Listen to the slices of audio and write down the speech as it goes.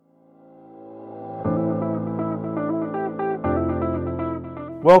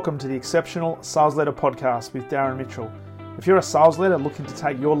Welcome to the Exceptional Sales Leader Podcast with Darren Mitchell. If you're a sales leader looking to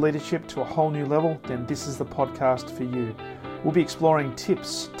take your leadership to a whole new level, then this is the podcast for you. We'll be exploring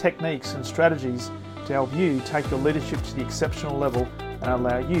tips, techniques and strategies to help you take your leadership to the exceptional level and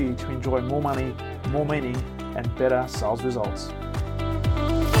allow you to enjoy more money, more meaning and better sales results.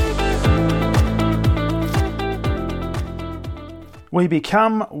 We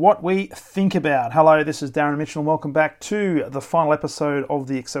become what we think about. Hello, this is Darren Mitchell and welcome back to the final episode of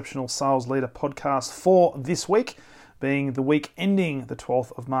the Exceptional Sales Leader Podcast for this week, being the week ending the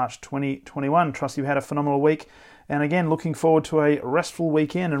 12th of March 2021. Trust you had a phenomenal week. And again, looking forward to a restful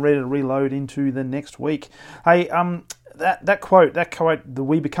weekend and ready to reload into the next week. Hey, that quote, the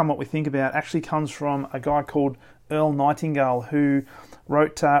we become what we think about, actually comes from a guy called Earl Nightingale who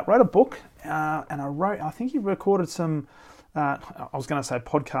wrote a book, and I think he recorded some, I was going to say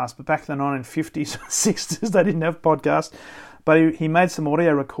podcast, but back in the 1950s, 60s, they didn't have podcasts, but he made some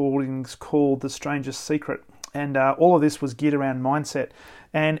audio recordings called The Strangest Secret. And all of this was geared around mindset.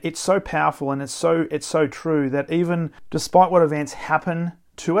 And it's so powerful and it's so true that even despite what events happen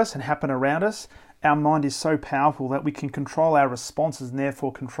to us and happen around us, our mind is so powerful that we can control our responses and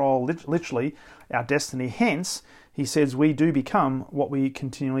therefore control literally our destiny. Hence, he says we do become what we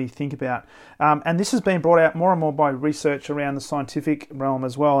continually think about. And this has been brought out more and more by research around the scientific realm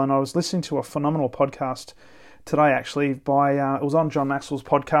as well. And I was listening to a phenomenal podcast today, actually, it was on John Maxwell's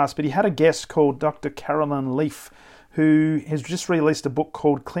podcast, but he had a guest called Dr. Carolyn Leaf, who has just released a book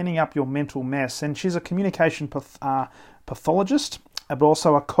called Cleaning Up Your Mental Mess. And she's a communication pathologist, but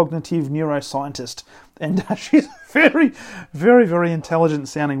also a cognitive neuroscientist. And she's a very, very, very intelligent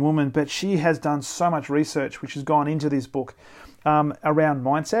sounding woman, but she has done so much research which has gone into this book around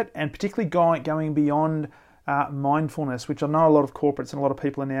mindset, and particularly going beyond mindfulness, which I know a lot of corporates and a lot of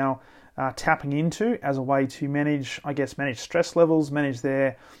people are now tapping into as a way to manage stress levels, manage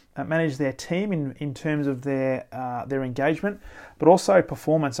their team in terms of their engagement, but also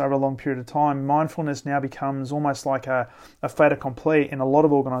performance over a long period of time. Mindfulness now becomes almost like a fait accompli in a lot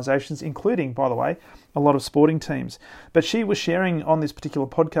of organizations, including, by the way, a lot of sporting teams. But she was sharing on this particular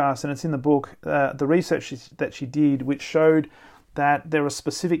podcast, and it's in the book, the research that she did, which showed that there are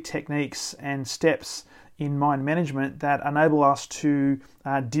specific techniques and steps in mind management that enable us to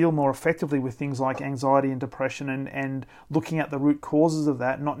deal more effectively with things like anxiety and depression, and looking at the root causes of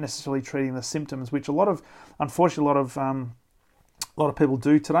that, not necessarily treating the symptoms, which unfortunately a lot of people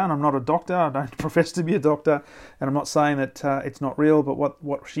do today. And I'm not a doctor, I don't profess to be a doctor, and I'm not saying that it's not real, but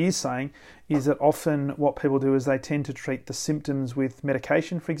what she is saying is that often what people do is they tend to treat the symptoms with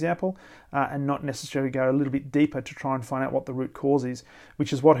medication, for example, and not necessarily go a little bit deeper to try and find out what the root cause is,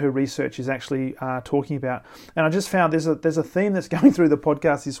 which is what her research is actually talking about. And I just found there's a theme that's going through the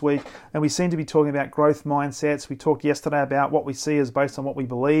podcast this week, and we seem to be talking about growth mindsets. We talked yesterday about what we see is based on what we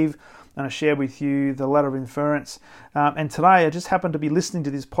believe, and I shared with you the ladder of inference. And today I just happened to be listening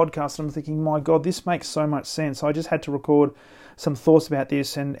to this podcast and I'm thinking, my God, this makes so much sense. I just had to record some thoughts about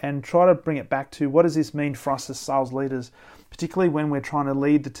this and try to bring it back to what does this mean for us as sales leaders, particularly when we're trying to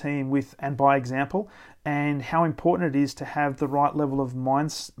lead the team with and by example, and how important it is to have the right level of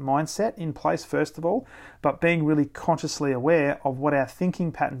mindset in place first of all, but being really consciously aware of what our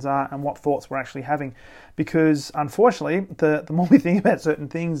thinking patterns are and what thoughts we're actually having. Because unfortunately, the more we think about certain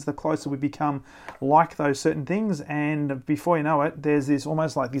things, the closer we become like those certain things, and before you know it, there's this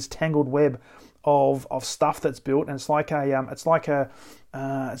almost like this tangled web of stuff that's built, and it's like a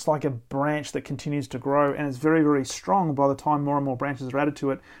branch that continues to grow, and it's very, very strong. By the time more and more branches are added to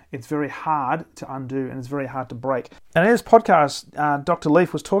it, it's very hard to undo and it's very hard to break. And in this podcast, Dr.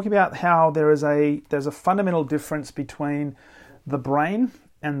 Leaf was talking about how there's a fundamental difference between the brain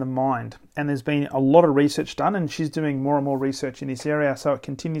and the mind, and there's been a lot of research done, and she's doing more and more research in this area, so it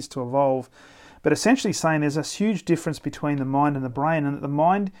continues to evolve. But essentially saying there's a huge difference between the mind and the brain, and that the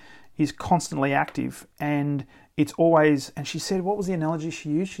mind is constantly active, and it's always, and she said, what was the analogy she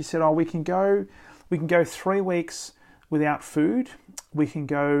used? She said, we can go 3 weeks without food, we can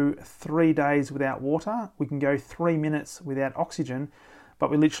go 3 days without water, we can go 3 minutes without oxygen, but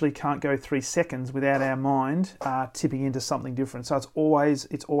we literally can't go 3 seconds without our mind tipping into something different. So it's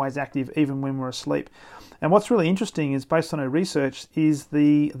always active, even when we're asleep. And what's really interesting is, based on her research, is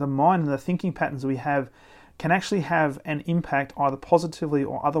the mind and the thinking patterns we have can actually have an impact either positively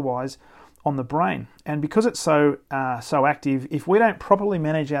or otherwise on the brain. And because it's so active, if we don't properly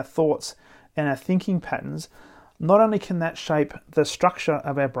manage our thoughts and our thinking patterns, not only can that shape the structure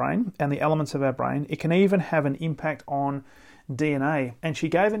of our brain and the elements of our brain, it can even have an impact on DNA. And she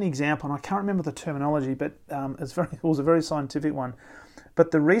gave an example, and I can't remember the terminology, but it was a very scientific one. But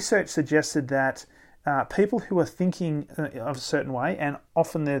the research suggested that people who are thinking of a certain way, and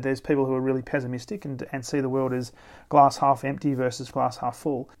often there's people who are really pessimistic and see the world as glass half empty versus glass half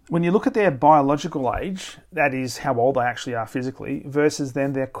full. When you look at their biological age, that is how old they actually are physically, versus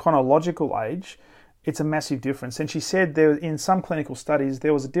then their chronological age, it's a massive difference. And she said there in some clinical studies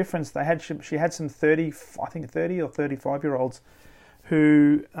there was a difference. She had some 30 or 35-year-olds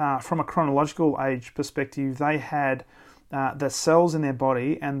who, from a chronological age perspective, they had the cells in their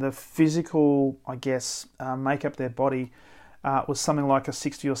body and the physical, makeup of their body was something like a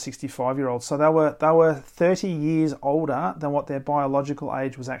 60 or 65-year-old. So they were 30 years older than what their biological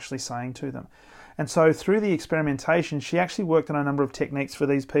age was actually saying to them. And so through the experimentation, she actually worked on a number of techniques for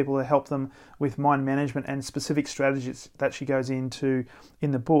these people to help them with mind management and specific strategies that she goes into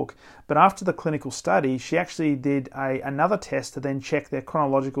in the book. But after the clinical study, she actually did another test to then check their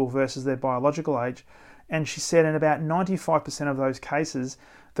chronological versus their biological age. And she said in about 95% of those cases,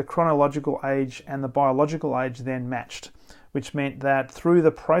 the chronological age and the biological age then matched, which meant that through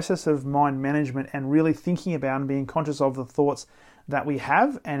the process of mind management and really thinking about and being conscious of the thoughts that we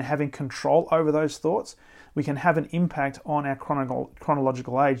have and having control over those thoughts, we can have an impact on our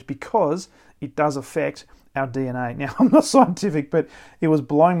chronological age because it does affect our DNA. Now, I'm not scientific, but it was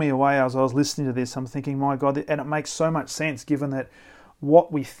blowing me away as I was listening to this. I'm thinking, my God, and it makes so much sense given that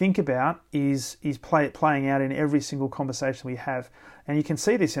what we think about is playing out in every single conversation we have. And you can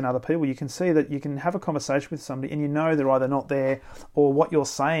see this in other people. You can see that you can have a conversation with somebody and you know they're either not there or what you're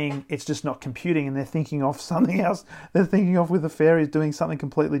saying, it's just not computing and they're thinking of something else. They're thinking of with the fairies doing something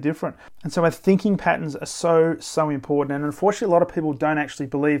completely different. And so our thinking patterns are so important. And unfortunately, a lot of people don't actually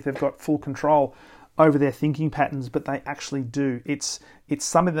believe they've got full control over their thinking patterns, but they actually do. It's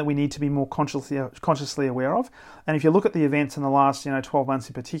something that we need to be more consciously aware of. And if you look at the events in the last 12 months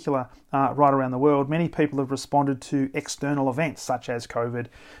in particular, right around the world, many people have responded to external events such as COVID,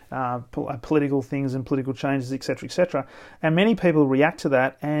 political things and political changes, etc., etc. And many people react to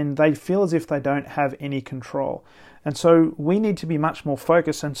that and they feel as if they don't have any control. And so we need to be much more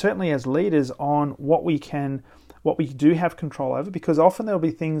focused, and certainly as leaders, on what we do have control over, because often there'll be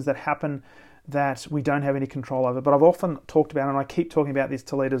things that happen that we don't have any control over. But I've often talked about, and I keep talking about this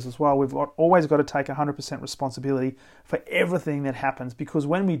to leaders as well, we've always got to take 100% responsibility for everything that happens, because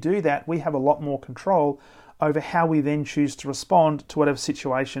when we do that, we have a lot more control over how we then choose to respond to whatever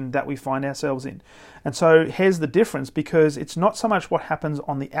situation that we find ourselves in. And so here's the difference, because it's not so much what happens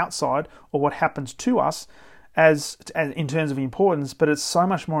on the outside or what happens to us as in terms of importance, but it's so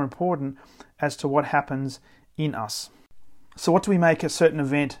much more important as to what happens in us. So what do we make a certain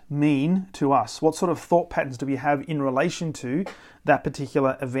event mean to us? What sort of thought patterns do we have in relation to that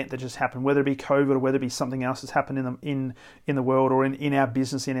particular event that just happened, whether it be COVID or whether it be something else that's happened in the world or in our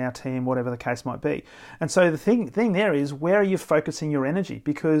business, in our team, whatever the case might be. And so the thing there is, where are you focusing your energy?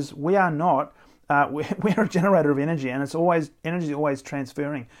 Because we are not, we're a generator of energy, and energy is always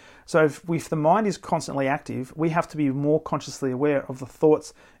transferring. So if the mind is constantly active, we have to be more consciously aware of the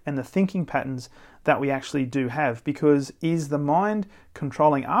thoughts and the thinking patterns that we actually do have, because is the mind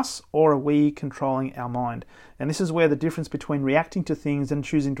controlling us or are we controlling our mind? And this is where the difference between reacting to things and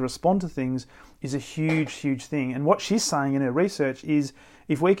choosing to respond to things is a huge, huge thing. And what she's saying in her research is,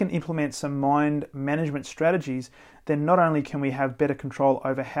 if we can implement some mind management strategies, then not only can we have better control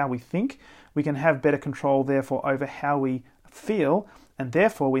over how we think, we can have better control, therefore, over how we feel, and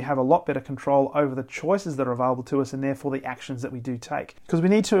therefore we have a lot better control over the choices that are available to us and therefore the actions that we do take. Because we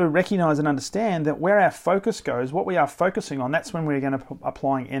need to recognize and understand that where our focus goes, what we are focusing on, that's when we're going to be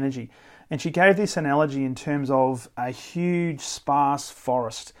applying energy. And she gave this analogy in terms of a huge sparse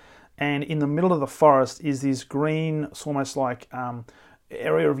forest. And in the middle of the forest is this green, it's almost like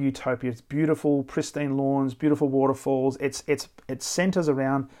area of utopia. It's beautiful, pristine lawns, beautiful waterfalls. It centers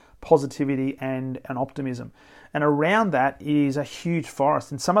around positivity and optimism. And around that is a huge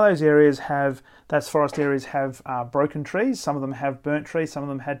forest. And some of those forest areas have broken trees, some of them have burnt trees, some of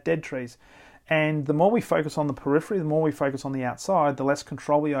them had dead trees. And the more we focus on the periphery, the more we focus on the outside, the less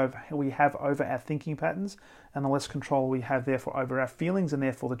control we have over our thinking patterns, and the less control we have therefore over our feelings, and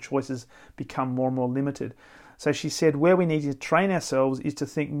therefore the choices become more and more limited. So she said where we need to train ourselves is to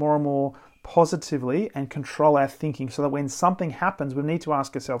think more and more positively and control our thinking, so that when something happens, we need to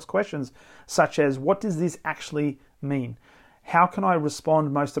ask ourselves questions such as, what does this actually mean? How can I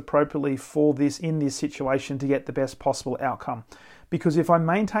respond most appropriately for this in this situation to get the best possible outcome? Because if I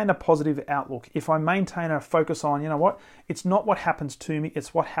maintain a positive outlook, if I maintain a focus on, it's not what happens to me,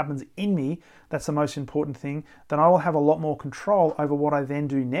 it's what happens in me, that's the most important thing, then I will have a lot more control over what I then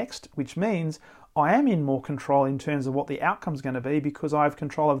do next, which means I am in more control in terms of what the outcome's going to be because I have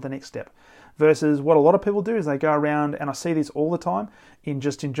control over the next step. Versus what a lot of people do is they go around, and I see this all the time in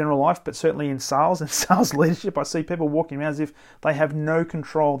general life, but certainly in sales and sales leadership, I see people walking around as if they have no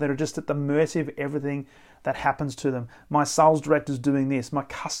control. They're just at the mercy of everything that happens to them. My sales director's doing this, my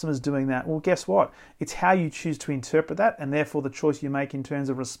customer's doing that. Well, guess what? It's how you choose to interpret that, and therefore the choice you make in terms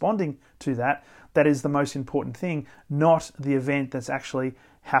of responding to that, that is the most important thing, not the event that's actually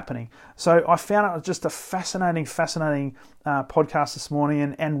happening. So I found it just a fascinating podcast this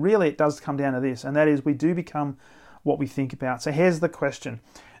morning, and really it does come down to this, and that is we do become what we think about. So here's the question.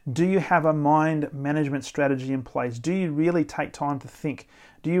 Do you have a mind management strategy in place? Do you really take time to think?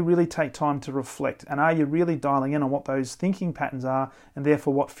 Do you really take time to reflect? And are you really dialing in on what those thinking patterns are, and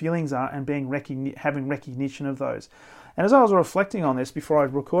therefore what feelings are, and having recognition of those? And as I was reflecting on this before I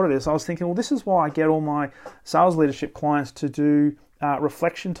recorded this, I was thinking, well, this is why I get all my sales leadership clients to do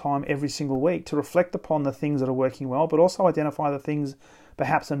reflection time every single week, to reflect upon the things that are working well, but also identify the things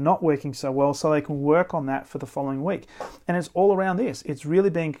perhaps are not working so well so they can work on that for the following week. And it's all around this. It's really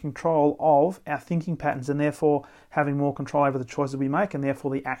being in control of our thinking patterns and therefore having more control over the choices we make and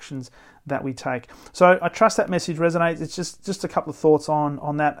therefore the actions that we take. So I trust that message resonates. It's just a couple of thoughts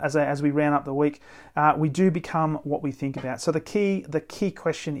on that as we round up the week. We do become what we think about. So the key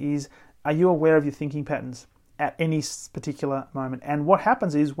question is, are you aware of your thinking patterns at any particular moment? And what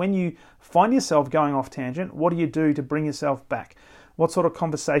happens is when you find yourself going off tangent, what do you do to bring yourself back? What sort of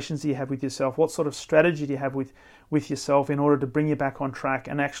conversations do you have with yourself? What sort of strategy do you have with yourself in order to bring you back on track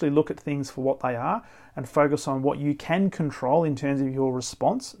and actually look at things for what they are and focus on what you can control in terms of your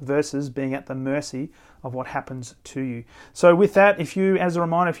response versus being at the mercy of what happens to you? So with that, as a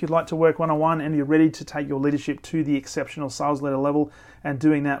reminder, if you'd like to work one-on-one and you're ready to take your leadership to the exceptional sales leader level and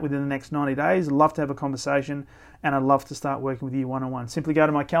doing that within the next 90 days, I'd love to have a conversation and I'd love to start working with you one-on-one. Simply go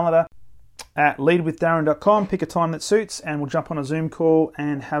to my calendar at leadwithdarren.com, pick a time that suits, and we'll jump on a Zoom call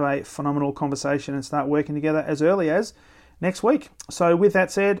and have a phenomenal conversation and start working together as early as next week. So with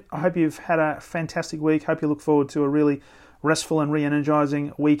that said, I hope you've had a fantastic week. Hope you look forward to a really restful and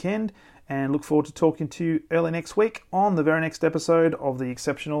re-energizing weekend, and look forward to talking to you early next week on the very next episode of the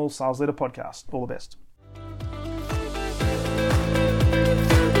Exceptional Sales Leader Podcast. All the best.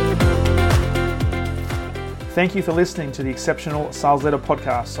 Thank you for listening to the Exceptional Sales Leader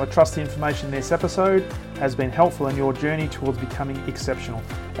Podcast. I trust the information in this episode has been helpful in your journey towards becoming exceptional.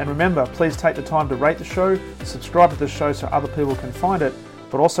 And remember, please take the time to rate the show, subscribe to the show so other people can find it,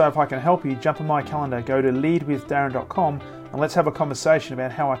 but also if I can help you, jump on my calendar, go to leadwithdarren.com, and let's have a conversation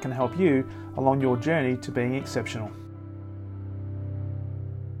about how I can help you along your journey to being exceptional.